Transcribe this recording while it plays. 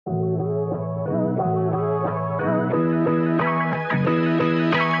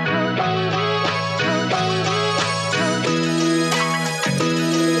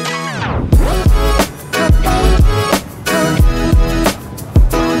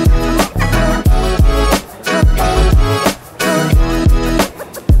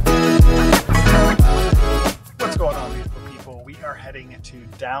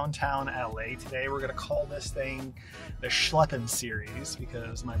downtown LA today. We're gonna call this thing the Schleppen series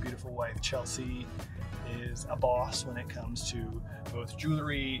because my beautiful wife Chelsea is a boss when it comes to both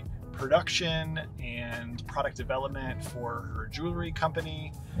jewelry production and product development for her jewelry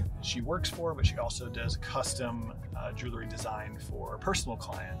company that she works for, but she also does custom jewelry design for personal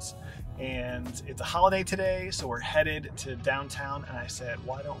clients. And it's a holiday today, so we're headed to downtown, and I said,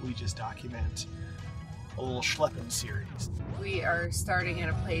 why don't we just document a little Schleppen series? We are starting at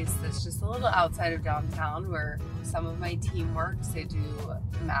a place that's just a little outside of downtown where some of my team works. They do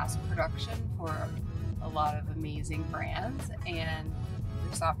mass production for a lot of amazing brands, and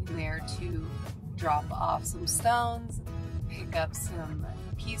we're stopping there to drop off some stones, pick up some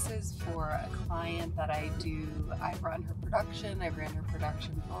pieces for a client that I run her production. I've ran her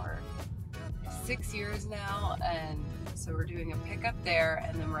production for 6 years now, and so we're doing a pickup there,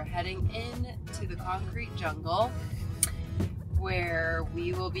 and then we're heading in to the concrete jungle where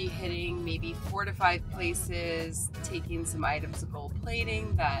we will be hitting maybe 4 to 5 places, taking some items of gold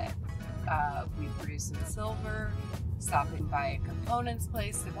plating that we produce in silver, stopping by a components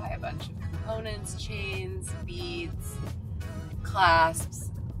place to buy a bunch of components, chains, beads,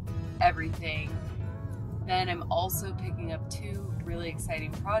 clasps, everything. Then I'm also picking up 2 really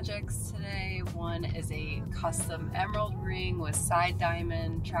exciting projects today. One is a custom emerald ring with side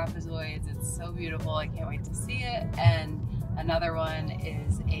diamond trapezoids. It's so beautiful, I can't wait to see it. And another one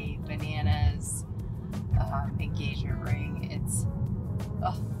is a bananas engagement ring. It's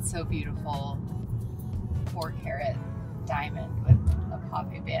so beautiful, 4 carat diamond with a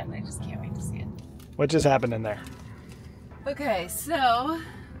poppy band. I just can't wait to see it. What just happened in there? Okay, so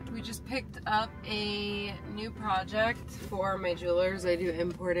we just picked up a new project for my jewelers. I do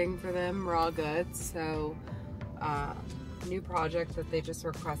importing for them, raw goods. So new project that they just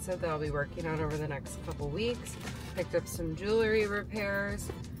requested that I'll be working on over the next couple weeks. Picked up some jewelry repairs,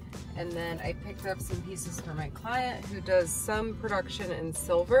 and then I picked up some pieces for my client who does some production in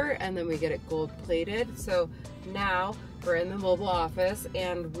silver, and then we get it gold plated. So now we're in the mobile office,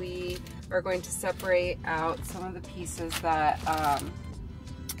 and we are going to separate out some of the pieces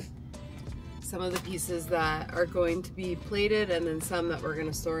that are going to be plated, and then some that we're going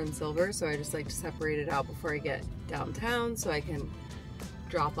to store in silver. So I just like to separate it out before I get downtown so I can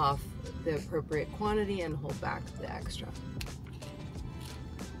drop off the appropriate quantity and hold back the extra.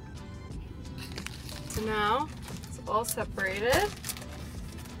 So now it's all separated.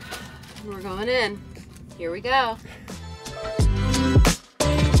 We're going in. Here we go.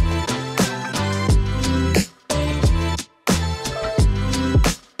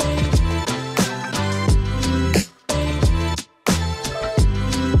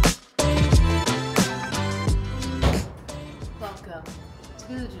 Welcome to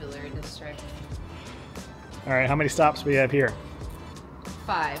the Jewelry District. All right, how many stops do we have here?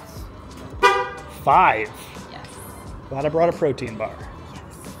 5. 5? Yes. Glad I brought a protein bar. Yes.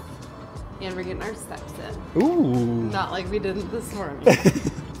 And we're getting our steps in. Ooh. Not like we didn't this morning.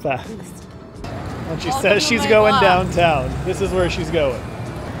 Facts. And she says she's going downtown. This is where she's going.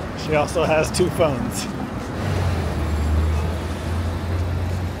 She also has 2 phones.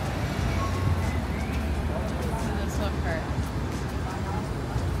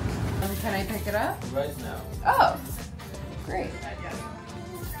 Can I pick it up? Right now. Oh, great.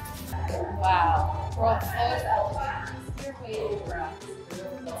 Wow. We're all closed elevators. You're waiting for us.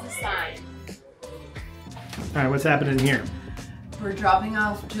 It's a sign. All right, what's happening here? We're dropping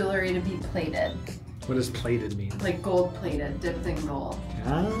off jewelry to be plated. What does plated mean? Like gold plated, dipped in gold.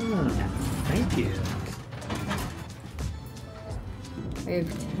 Ah, thank you. I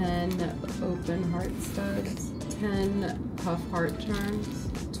have 10 open heart studs, 10 puff heart charms,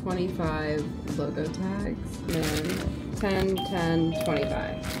 25 logo tags, and 10, 10,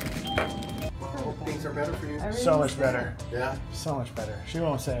 25. Things are better for you. So much better. Yeah. So much better. She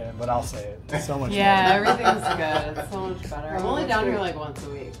won't say it, but I'll say it. It's so much Yeah, better. everything's good. It's so much better. I'm only down here like once a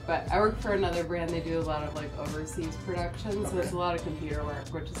week, but I work for another brand. They do a lot of like overseas production, so it's a lot of computer work,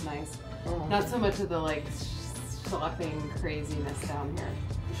 which is nice. Not so much of the like schlepping craziness down here.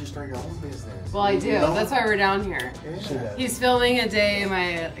 You should start your own business. Well, I do. That's why we're down here. Yeah. She does. He's filming a day.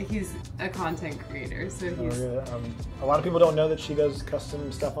 He's a content creator, so he's. A lot of people don't know that she does custom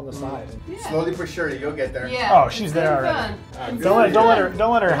stuff on the side. Yeah. Slowly but surely, you'll get there. Yeah. Oh, she's there already. Good.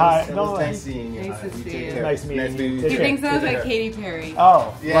 Don't let her hide. It Don't was let. nice seeing you. Nice to You see take you. care. Nice meeting you. He Take thinks care. I was like Katy Perry.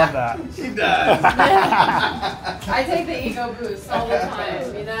 Oh, Yeah. love that. She does. I take the ego boost all the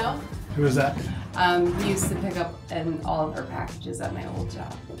time, you know? Who is that? He used to pick up all of our packages at my old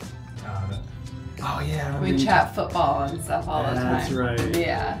job. Oh yeah. We chat football and stuff all the time. That's right.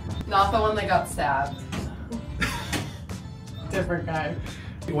 Yeah. Not the one that got stabbed. Different guy.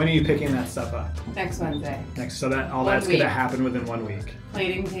 When are you picking that stuff up? Next Wednesday. Next, so that all 1 that's week. gonna happen within 1 week.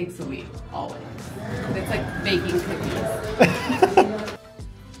 Plating takes a week, always. It's like baking cookies.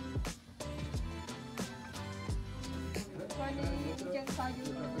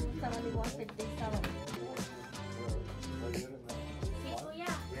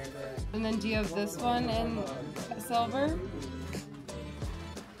 And then do you have this one in silver?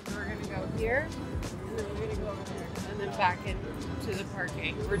 We're gonna go here, and then we're gonna go over there, and then back into the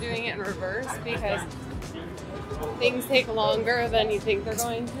parking. We're doing it in reverse because things take longer than you think they're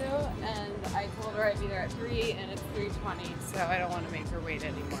going to, and I told her I'd be there at 3 and it's 3:20, so I don't want to make her wait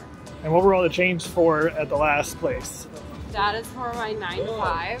anymore. And what were all the changes for at the last place? That is for my 9 to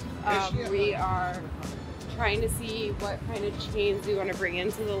 5. We are trying to see what kind of chains we want to bring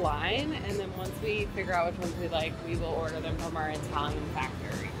into the line, and then once we figure out which ones we like, we will order them from our Italian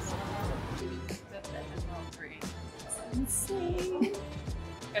factories. Insane.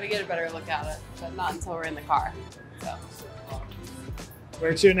 Gotta get a better look at it, but not until we're in the car. So.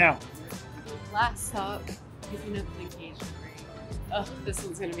 Where to now? Last stop, picking up the engagement ring. Oh, this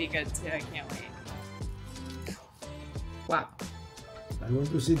one's gonna be good too. I can't wait. Wow. I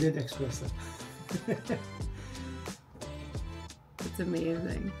want to see that expression. It's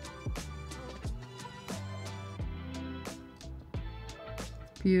amazing.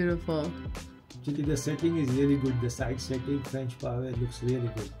 Beautiful. Actually, the setting is really good. The side setting, French power, looks really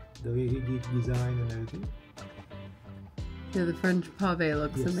good. The way he did design and everything. Yeah, the French pave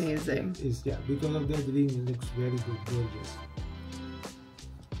looks Yes, amazing. Yeah, because of that ring, it looks very good, gorgeous.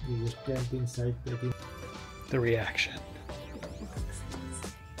 You just stamp inside setting. The reaction.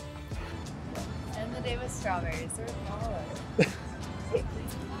 And the day with strawberries. They're flawless.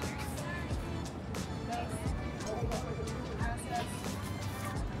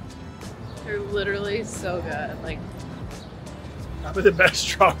 They're literally so good. Like, Probably the best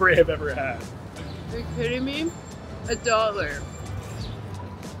strawberry I've ever had. are you kidding me? $1.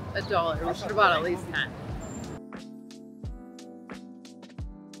 $1. We should have bought at least 10.